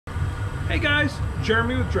Hey guys,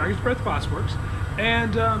 Jeremy with Dragon's Breath Glassworks,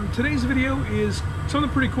 and today's video is something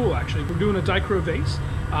pretty cool actually. We're doing a Dichroic vase,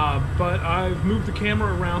 but I've moved the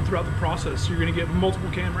camera around throughout the process, so you're going to get multiple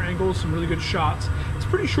camera angles, some really good shots. It's a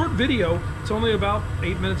pretty short video, it's only about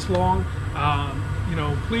 8 minutes long. You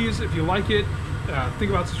know, please, if you like it,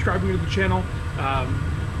 think about subscribing to the channel.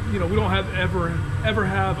 You know, we don't ever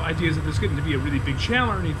have ideas of this getting to be a really big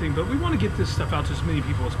channel or anything, but we want to get this stuff out to as many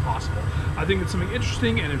people as possible. I think it's something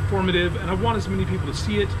interesting and informative, and I want as many people to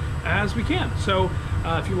see it as we can. So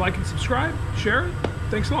if you like and subscribe, share it.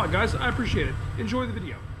 Thanks a lot, guys. I appreciate it. Enjoy the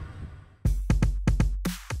video.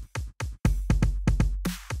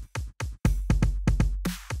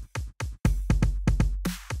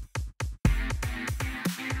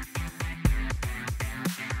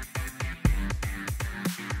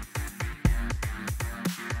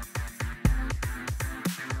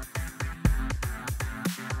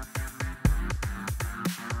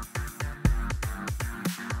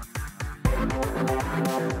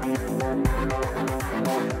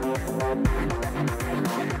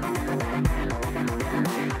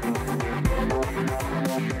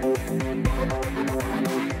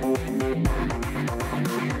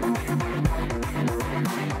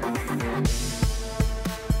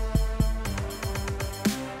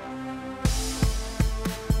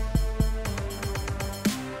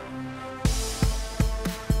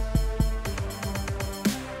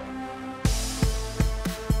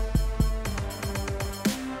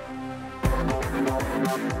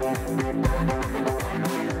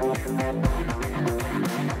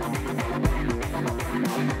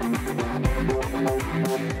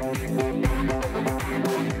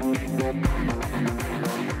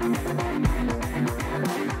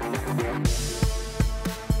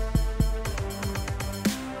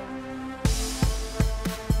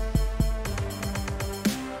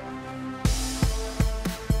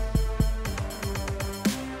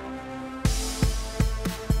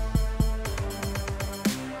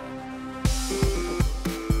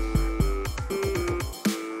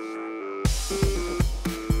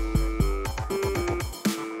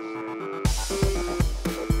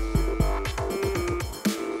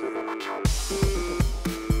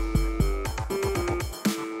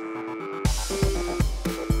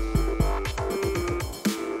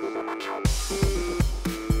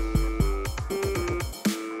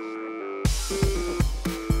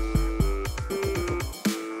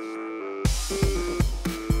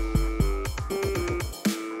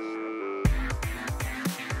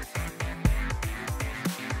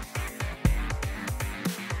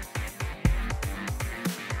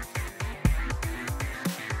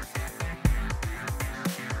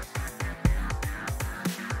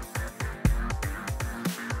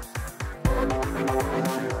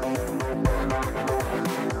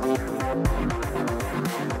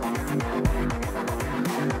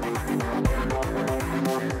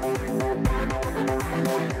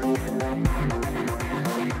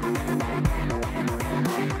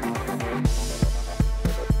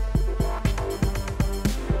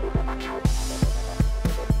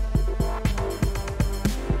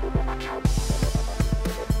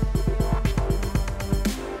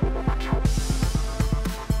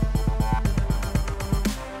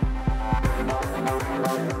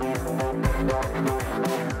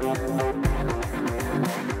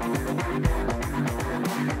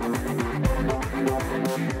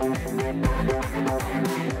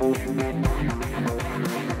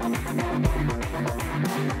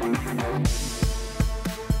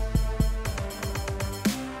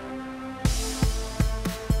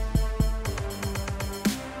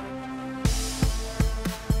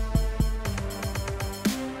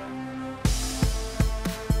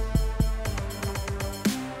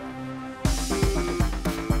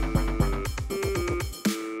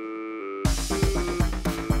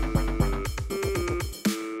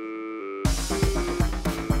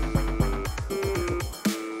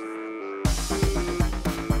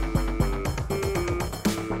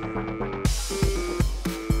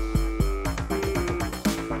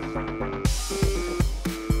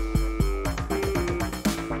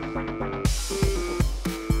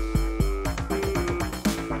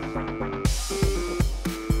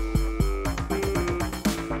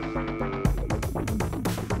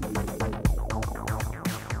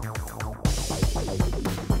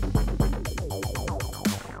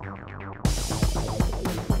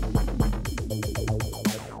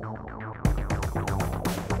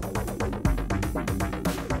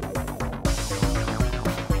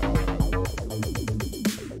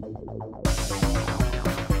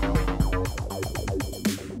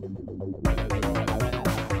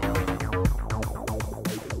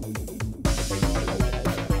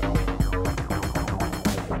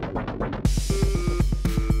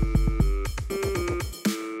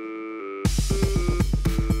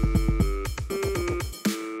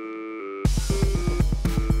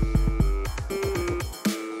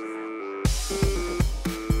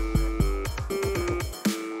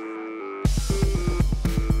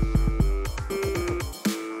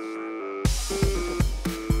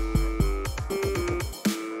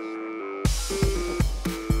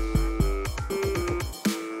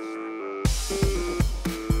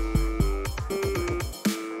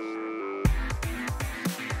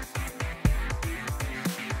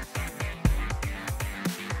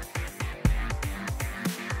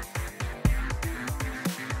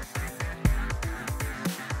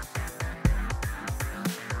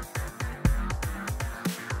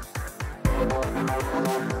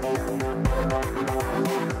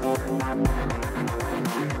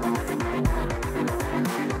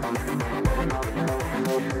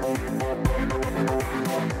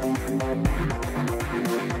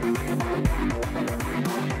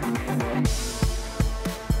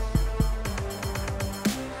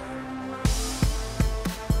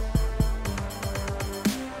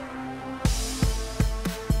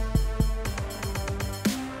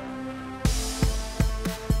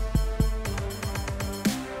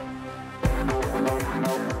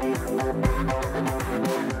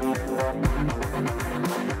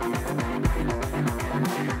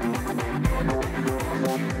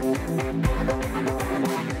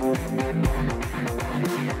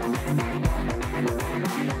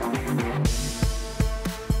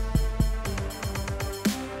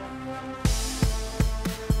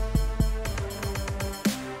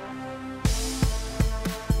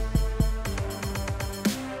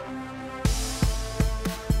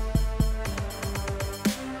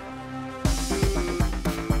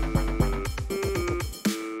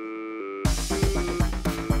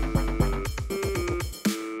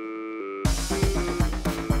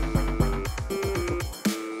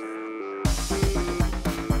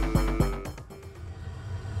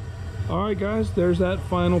 Alright guys, there's that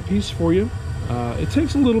final piece for you. It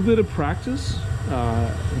takes a little bit of practice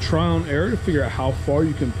and trial and error to figure out how far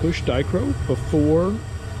you can push Dichro before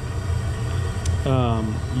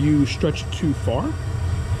you stretch it too far.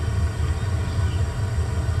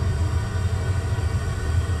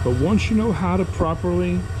 But once you know how to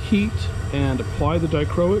properly heat and apply the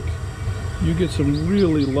dichroic, you get some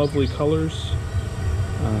really lovely colors.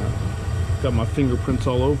 Got my fingerprints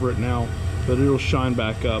all over it now, but it'll shine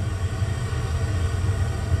back up.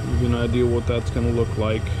 Give you an idea what that's going to look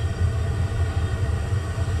like.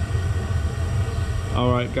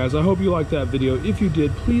 Alright guys, I hope you liked that video. If you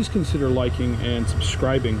did, please consider liking and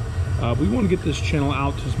subscribing. We want to get this channel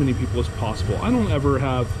out to as many people as possible. I don't ever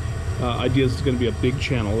have ideas it's going to be a big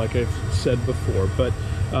channel like I've said before, but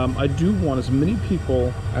I do want as many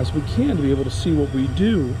people as we can to be able to see what we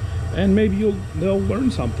do, and maybe they'll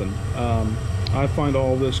learn something. I find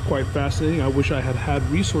all this quite fascinating. I wish I had had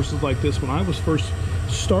resources like this when I was first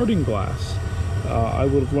starting glass. I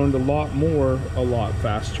would have learned a lot more, a lot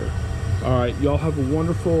faster. All right, y'all have a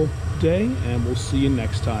wonderful day, and we'll see you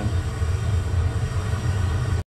next time.